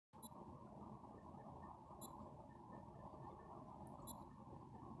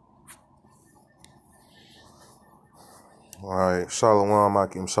All right, Shalom,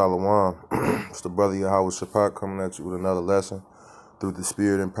 Akim Shalom. It's the brother Yahweh Shaphat coming at you with another lesson through the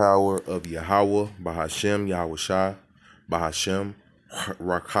spirit and power of Yahweh, Bahashem, Yahweh Shai, Bahashem,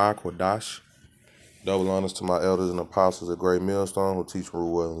 Rakah, Kodash. Double honors to my elders and apostles at Great Millstone who teach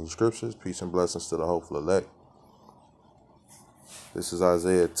rule well in the scriptures. Peace and blessings to the hopeful elect. This is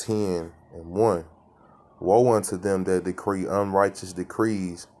Isaiah 10:1. Woe unto them that decree unrighteous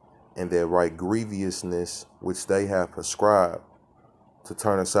decrees and that write grievousness which they have prescribed, to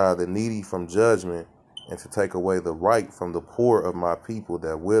turn aside the needy from judgment, and to take away the right from the poor of my people,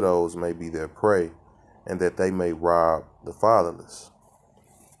 that widows may be their prey, and that they may rob the fatherless.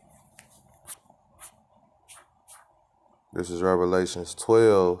 This is Revelations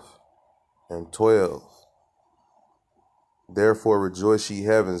 12:12. Therefore rejoice, ye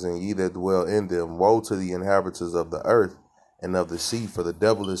heavens, and ye that dwell in them. Woe to the inhabitants of the earth and of the sea, for the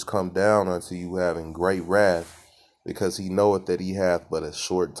devil is come down unto you having great wrath, because he knoweth that he hath but a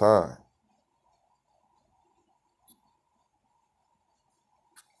short time.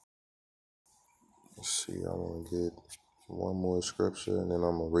 Let's see, I'm going to get one more scripture, and then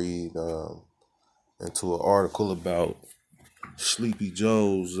I'm going to read into an article about Sleepy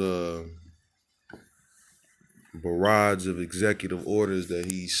Joe's barrage of executive orders that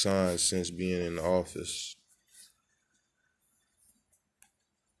he's signed since being in office.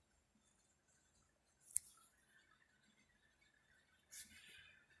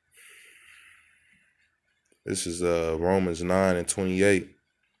 This is Romans 9:28.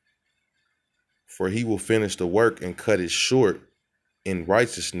 For he will finish the work and cut it short in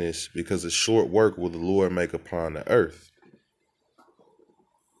righteousness, because a short work will the Lord make upon the earth.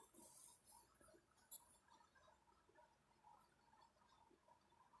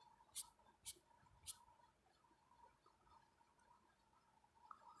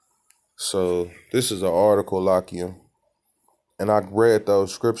 So this is an article, Lakia, and I read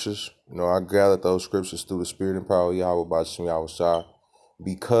those scriptures. I gathered those scriptures through the spirit and power of Yahweh by Shem Yahweh Shai,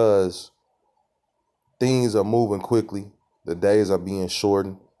 because things are moving quickly. The days are being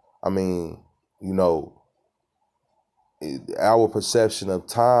shortened. I mean, our perception of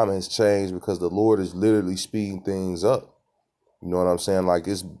time has changed because the Lord is literally speeding things up. You know what I'm saying? Like,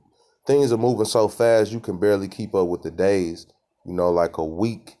 things are moving so fast you can barely keep up with the days. Like a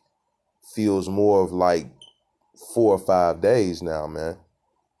week feels more of like 4 or 5 days now, man.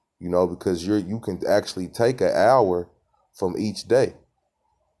 Because you can actually take an hour from each day.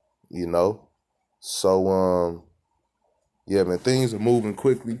 So yeah, man, things are moving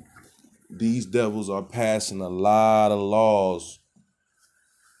quickly. These devils are passing a lot of laws,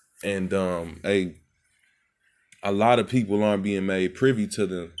 and a lot of people aren't being made privy to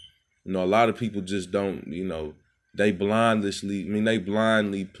them. A lot of people just don't, they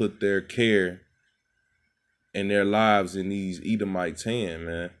blindly put their care and their lives in these Edomites' hand,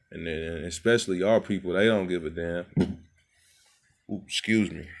 man. And especially our people, they don't give a damn. Ooh, excuse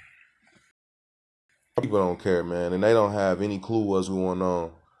me. People don't care, man, and they don't have any clue what's going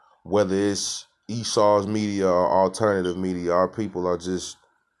on. Whether it's Esau's media or alternative media, our people are just,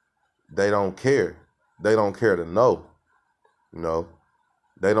 they don't care. They don't care to know.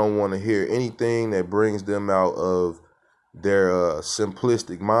 They don't want to hear anything that brings them out of their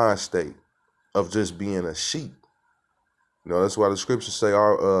simplistic mind state of just being a sheep. That's why the scriptures say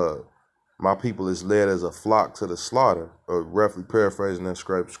my people is led as a flock to the slaughter, or roughly paraphrasing that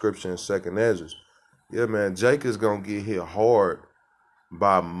scripture in 2nd Ezra. Yeah, man, Jake is going to get hit hard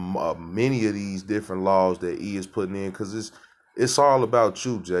by many of these different laws that he is putting in, because it's all about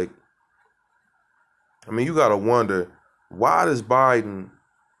you, Jake. I mean, you got to wonder, why does Biden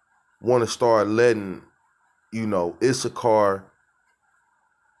want to start letting, Issachar,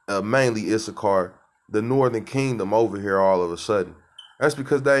 mainly Issachar, the Northern Kingdom over here all of a sudden? That's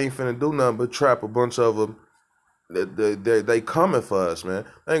because they ain't finna do nothing but trap a bunch of them. They coming for us, man.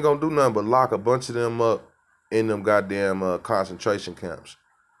 They ain't gonna do nothing but lock a bunch of them up in them goddamn concentration camps.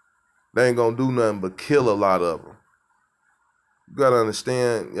 They ain't gonna do nothing but kill a lot of them. You gotta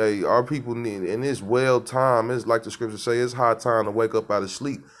understand, hey, our people need, in this well time, it's like the scriptures say, it's high time to wake up out of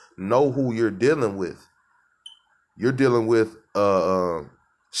sleep. Know who you're dealing with. You're dealing with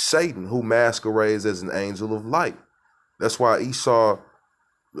Satan, who masquerades as an angel of light. That's why Esau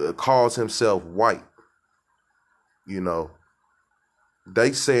calls himself white.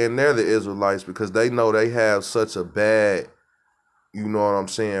 They saying they're the Israelites because they know they have such a bad,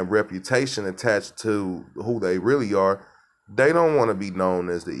 reputation attached to who they really are. They don't want to be known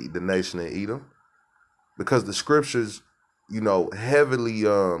as the nation of Edom, because the scriptures, heavily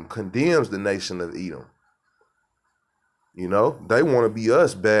condemns the nation of Edom. They want to be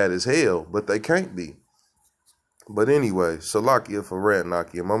us bad as hell, but they can't be. But anyway, Salakia for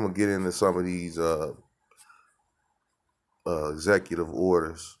Ratnakim. I'm gonna get into some of these executive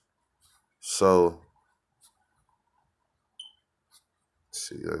orders. So,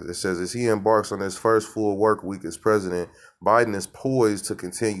 see, it says, as he embarks on his first full work week as president, Biden is poised to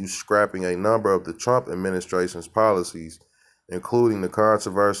continue scrapping a number of the Trump administration's policies, including the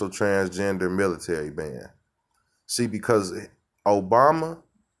controversial transgender military ban. See, because Obama,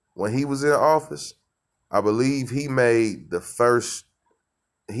 when he was in office, I believe he allowed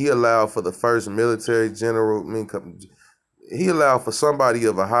for the first military general, he allowed for somebody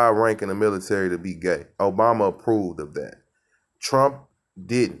of a high rank in the military to be gay. Obama approved of that. Trump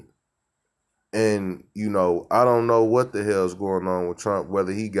didn't. And, I don't know what the hell's going on with Trump,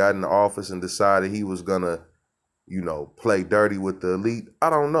 whether he got in the office and decided he was going to, play dirty with the elite. I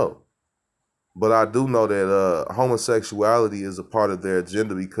don't know. But I do know that homosexuality is a part of their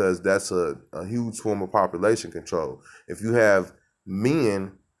agenda because that's a huge form of population control. If you have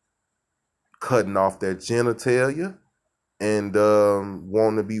men cutting off their genitalia and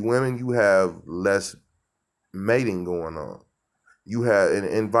wanting to be women, you have less mating going on. You have,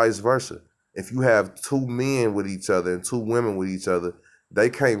 and vice versa. If you have two men with each other and two women with each other, they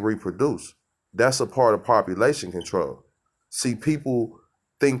can't reproduce. That's a part of population control. See, people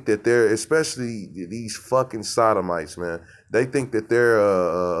think that they're, especially these fucking sodomites, man, they think that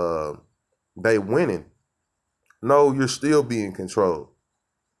they winning. No, you're still being controlled.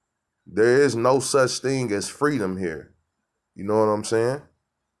 There is no such thing as freedom here. You know what I'm saying?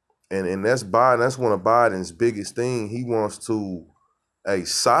 And that's Biden. That's one of Biden's biggest thing. He wants to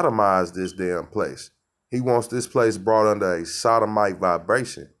sodomize this damn place. He wants this place brought under a sodomite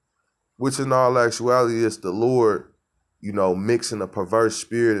vibration, which in all actuality is the Lord, mixing a perverse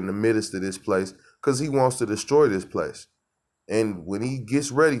spirit in the midst of this place because he wants to destroy this place. And when he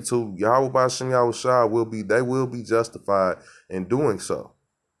gets ready to, Yahweh B'Shem Yahushua they will be justified in doing so.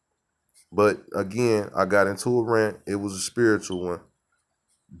 But again, I got into a rant. It was a spiritual one.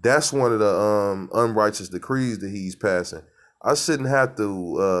 That's one of the unrighteous decrees that he's passing. I shouldn't have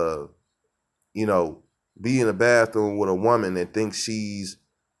to, be in a bathroom with a woman that thinks she's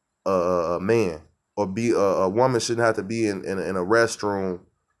a man, or be a woman shouldn't have to be in a restroom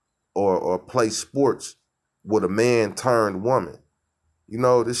or play sports with a man turned woman.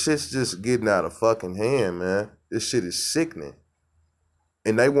 This shit's just getting out of fucking hand, man. This shit is sickening.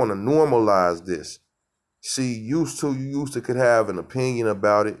 And they want to normalize this. See, you used to could have an opinion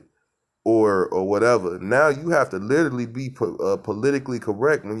about it or whatever. Now you have to literally be politically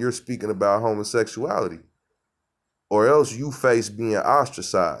correct when you're speaking about homosexuality, or else you face being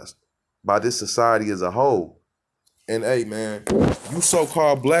ostracized by this society as a whole. And hey, man, you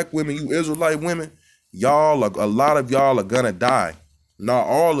so-called black women, you Israelite women, a lot of y'all are gonna die. Not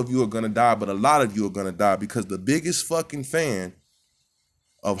all of you are gonna die, but a lot of you are gonna die because the biggest fucking fan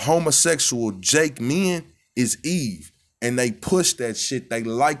of homosexual Jake men is Eve. And they push that shit. They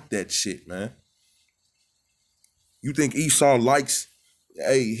like that shit, man. You think Esau likes,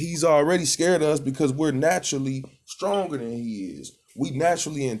 he's already scared of us because we're naturally stronger than he is. We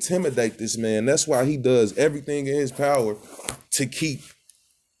naturally intimidate this man. That's why he does everything in his power to keep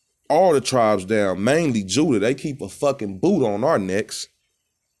all the tribes down, mainly Judah. They keep a fucking boot on our necks.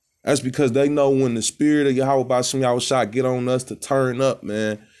 That's because they know when the spirit of Yahweh B'Shem Yahushua get on us to turn up,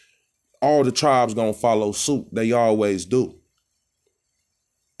 man, all the tribes gonna follow suit. They always do.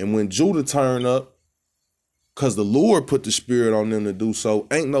 And when Judah turn up, because the Lord put the spirit on them to do so,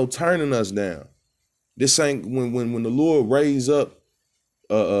 ain't no turning us down. This ain't when the Lord raise up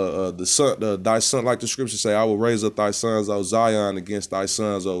thy son, like the scriptures say, I will raise up thy sons, O Zion, against thy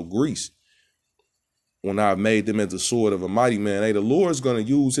sons, O Greece. When I've made them as the sword of a mighty man. Hey, the Lord's gonna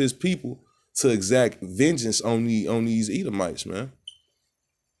use his people to exact vengeance on these Edomites, man.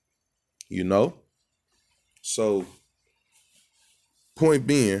 So point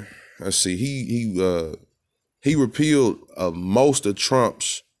being, let's see, he repealed most of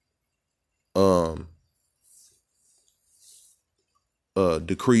Trump's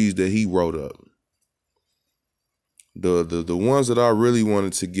decrees that he wrote up. The ones that I really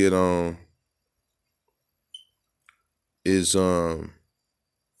wanted to get on is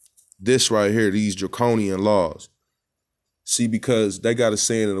this right here, these draconian laws. See, because they got a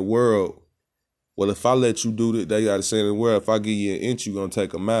saying in the world, well, if I let you do that, they got a saying in the world, if I give you an inch, you're going to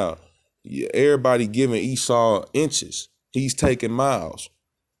take a mile. Yeah, everybody giving Esau inches. He's taking miles.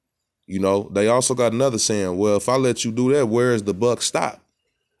 They also got another saying, well, if I let you do that, where is the buck stop?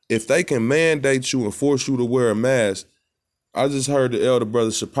 If they can mandate you and force you to wear a mask, I just heard the elder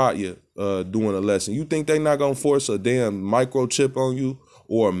brother Shapatya doing a lesson. You think they not going to force a damn microchip on you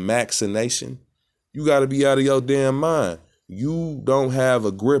or a vaccination? You got to be out of your damn mind. You don't have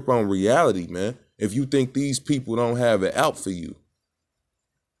a grip on reality, man, if you think these people don't have it out for you.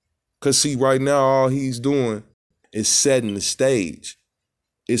 Because, see, right now, all he's doing is setting the stage.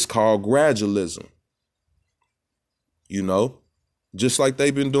 It's called gradualism. You know, just like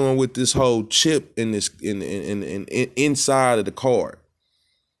they've been doing with this whole chip in this inside of the card.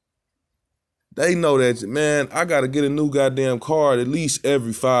 They know that, man, I got to get a new goddamn card at least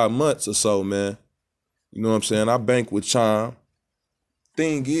every 5 months or so, man. You know what I'm saying? I bank with Chime.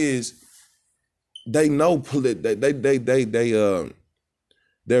 Thing is, they know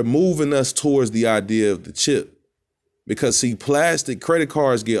they're moving us towards the idea of the chip. Because, see, plastic credit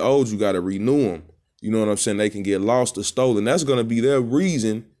cards get old, you got to renew them. You know what I'm saying? They can get lost or stolen. That's going to be their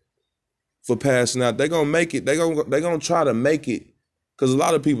reason for passing out. They're going to make it. They're going to try to make it, because a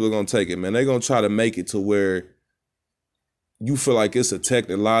lot of people are going to take it, man. They're going to try to make it to where you feel like it's a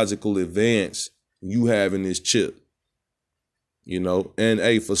technological advance you have in this chip. You know? And,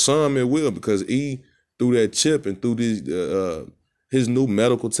 hey, for some it will, because through that chip and through this, his new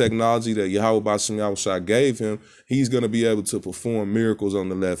medical technology that Yahweh Bashim Yahushua gave him, he's going to be able to perform miracles on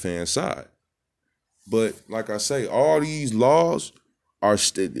the left-hand side. But like I say, all these laws are,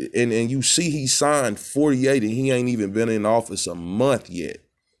 and you see he signed 48 and he ain't even been in office a month yet.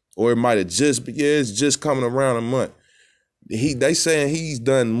 Or it might have just, it's just coming around a month. They saying he's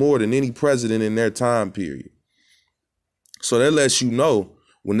done more than any president in their time period. So that lets you know,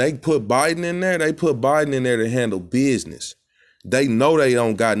 when they put Biden in there, they put Biden in there to handle business. They know they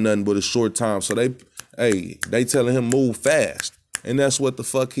don't got nothing but a short time. So they telling him move fast. And that's what the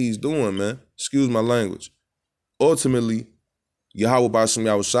fuck he's doing, man. Excuse my language. Ultimately, Yahweh Bashim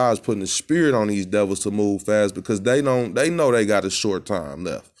Yahushua is putting the spirit on these devils to move fast, because they know they got a short time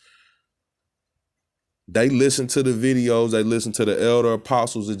left. They listen to the videos, they listen to the elder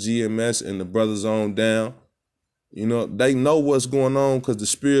apostles of GMS and the brothers on down. You know, they know what's going on, because the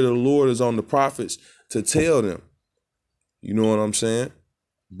spirit of the Lord is on the prophets to tell them. You know what I'm saying?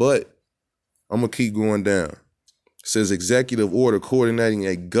 But I'm going to keep going down. It says executive order coordinating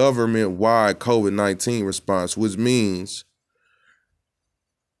a government-wide COVID-19 response, which means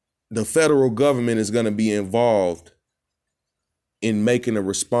the federal government is going to be involved in making a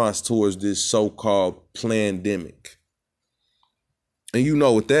response towards this so-called pandemic. And you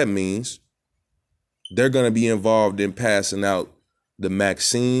know what that means. They're going to be involved in passing out the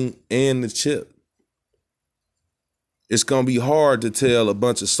vaccine and the chip. It's going to be hard to tell a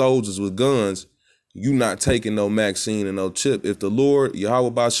bunch of soldiers with guns, you not taking no vaccine and no chip. If the Lord, Yahweh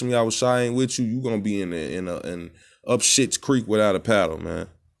Bashim Yahushua, ain't with you, you going to be in up shit's creek without a paddle, man.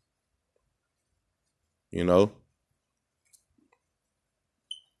 You know?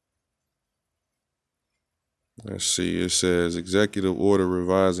 Let's see. It says executive order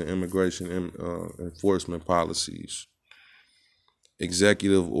revising immigration enforcement policies.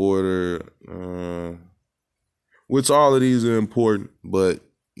 Executive order, which all of these are important, but,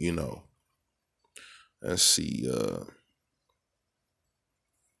 you know. Let's see,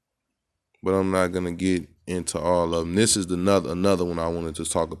 but I'm not going to get into all of them. This is another one I wanted to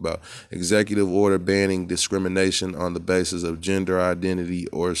talk about. Executive order banning discrimination on the basis of gender identity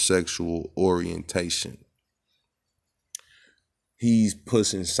or sexual orientation. He's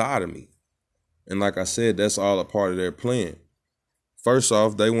pushing sodomy. And like I said, that's all a part of their plan. First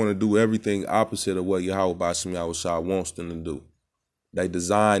off, they want to do everything opposite of what Yahweh Bashim Yahushua wants them to do. They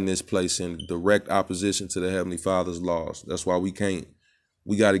designed this place in direct opposition to the Heavenly Father's laws. That's why we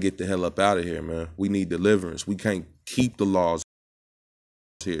got to get the hell up out of here, man. We need deliverance. We can't keep the laws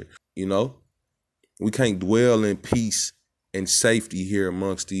here, you know? We can't dwell in peace and safety here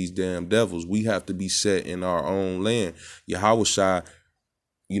amongst these damn devils. We have to be set in our own land. Yahushua,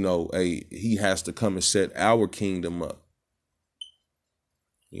 you know, he has to come and set our kingdom up,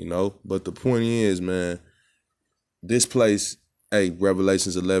 you know? But the point is, man, this place,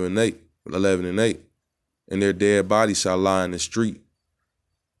 Revelations 11 and 8, and their dead bodies shall lie in the street.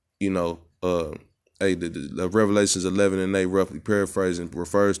 You know, the Revelations 11 and 8, roughly paraphrasing,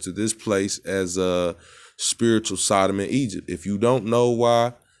 refers to this place as spiritual Sodom and Egypt. If you don't know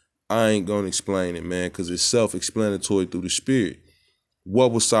why, I ain't going to explain it, man, because it's self-explanatory through the spirit.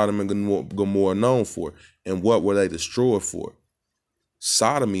 What was Sodom and Gomorrah known for? And what were they destroyed for?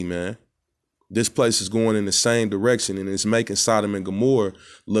 Sodomy, man. This place is going in the same direction, and it's making Sodom and Gomorrah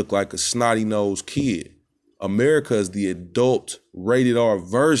look like a snotty-nosed kid. America is the adult rated R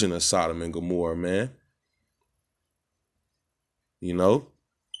version of Sodom and Gomorrah, man. You know?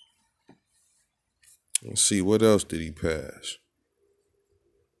 Let's see, what else did he pass?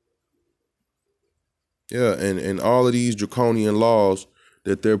 Yeah, and all of these draconian laws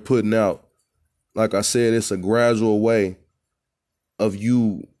that they're putting out like I said, it's a gradual way of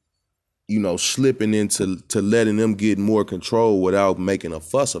you slipping into letting them get more control without making a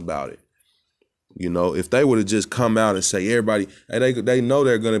fuss about it. If they would have just come out and say, everybody, they know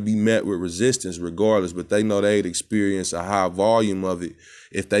they're going to be met with resistance regardless, but they know they'd experience a high volume of it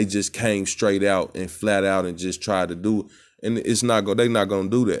if they just came straight out and flat out and just tried to do it. And they're not going to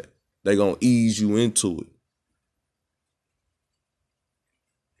do that. They're going to ease you into it.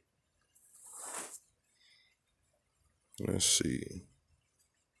 Let's see.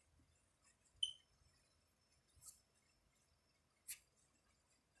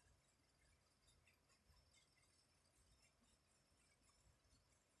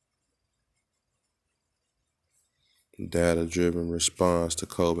 Data-driven response to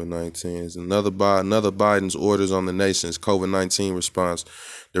COVID-19. Another Biden's orders on the nation's COVID-19 response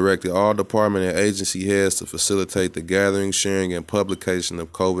directed all department and agency heads to facilitate the gathering, sharing, and publication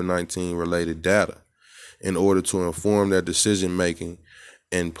of COVID-19 related data in order to inform their decision-making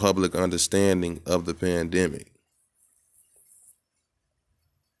and public understanding of the pandemic.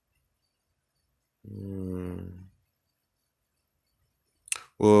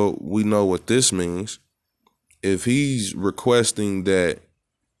 Well, we know what this means. If he's requesting that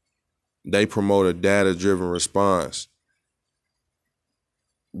they promote a data-driven response,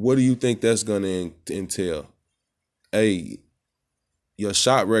 what do you think that's going to entail? Your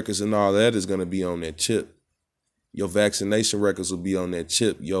shot records and all that is going to be on that chip. Your vaccination records will be on that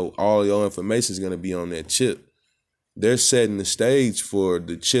chip. All your information is going to be on that chip. They're setting the stage for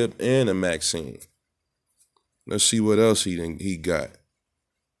the chip and the vaccine. Let's see what else he got.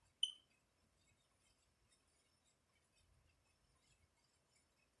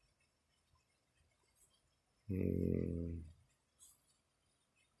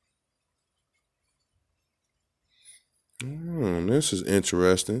 This is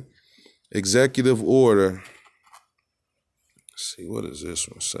interesting. Executive order. Let's see, what does this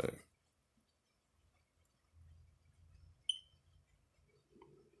one say?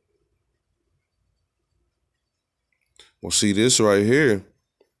 Well, see, this right here,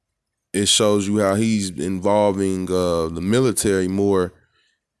 it shows you how he's involving the military more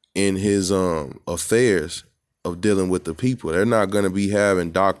in his affairs of dealing with the people. They're not going to be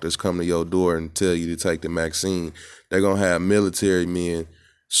having doctors come to your door and tell you to take the vaccine. They're going to have military men,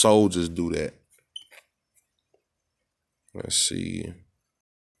 soldiers do that. Let's see.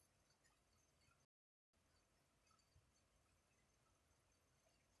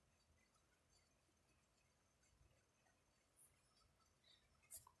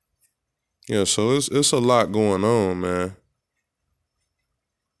 Yeah, so it's a lot going on, man.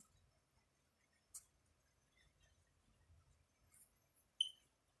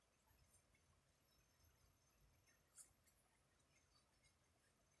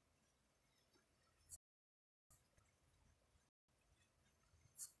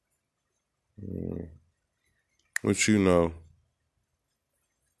 But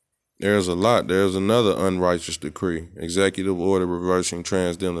there's a lot. There's another unrighteous decree. Executive order reversing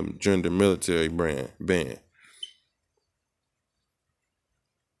transgender military ban.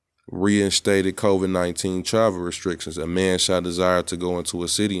 Reinstated COVID-19 travel restrictions. A man shall desire to go into a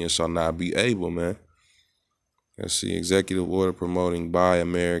city and shall not be able, man. Let's see. Executive order promoting Buy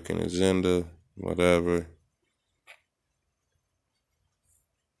American agenda, whatever.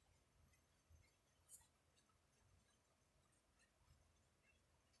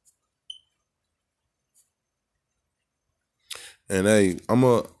 And hey, I'm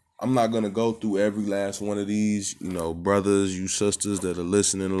not gonna go through every last one of these, brothers, you sisters that are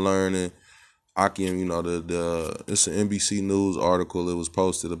listening and learning. I can, it's an NBC News article. It was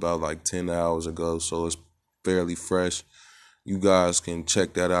posted about like 10 hours ago, so it's fairly fresh. You guys can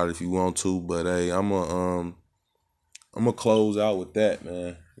check that out if you want to. But hey, I'm gonna close out with that,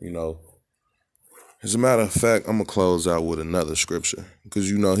 man. As a matter of fact, I'm gonna close out with another scripture because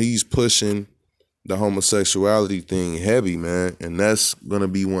he's pushing the homosexuality thing heavy, man, and that's gonna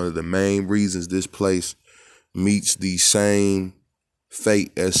be one of the main reasons this place meets the same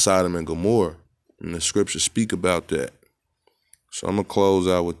fate as Sodom and Gomorrah, and the scriptures speak about that. So I'm gonna close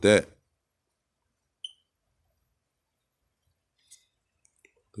out with that.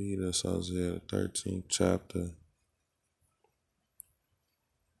 That's Isaiah 13th chapter.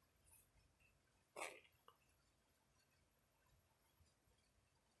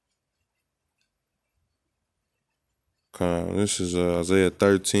 This is Isaiah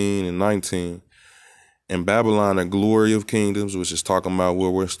 13 and 19. In Babylon, a glory of kingdoms, which is talking about where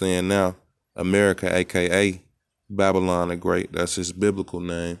we're staying now. America, a.k.a. Babylon the Great. That's his biblical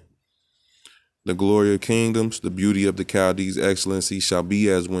name. The glory of kingdoms, the beauty of the Chaldees' excellency shall be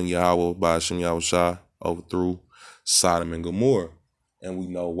as when Yahweh by Hashem Yahushua overthrew Sodom and Gomorrah. And we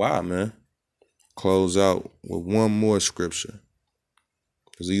know why, man. Close out with one more scripture.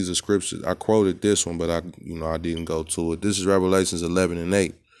 Because these are scriptures. I quoted this one, but I didn't go to it. This is Revelations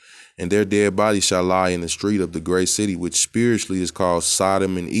 11:8. And their dead bodies shall lie in the street of the great city, which spiritually is called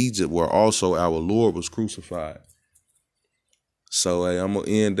Sodom and Egypt, where also our Lord was crucified. So, hey, I'm going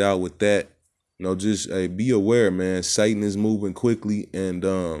to end out with that. Just be aware, man. Satan is moving quickly, and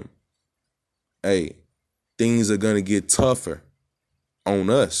things are gonna get tougher on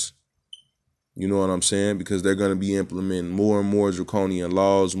us. You know what I'm saying? Because they're gonna be implementing more and more draconian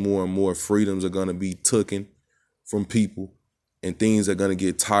laws, more and more freedoms are gonna be taken from people, and things are gonna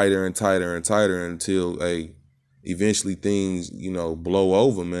get tighter and tighter and tighter until eventually things, blow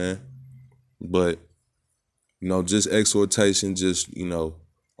over, man. But just exhortation, just a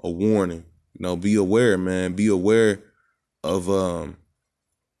warning. Be aware, man. Be aware of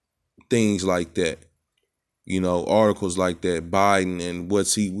things like that. Articles like that. Biden and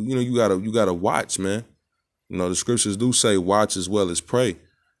what's he. You gotta watch, man. The scriptures do say watch as well as pray,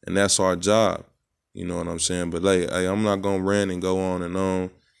 and that's our job. You know what I'm saying? But I'm not gonna rant and go on and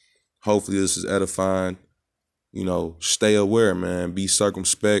on. Hopefully this is edifying. Stay aware, man. Be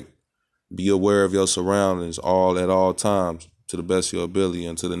circumspect. Be aware of your surroundings at all times, to the best of your ability.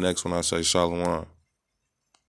 Until the next one, I say shalom.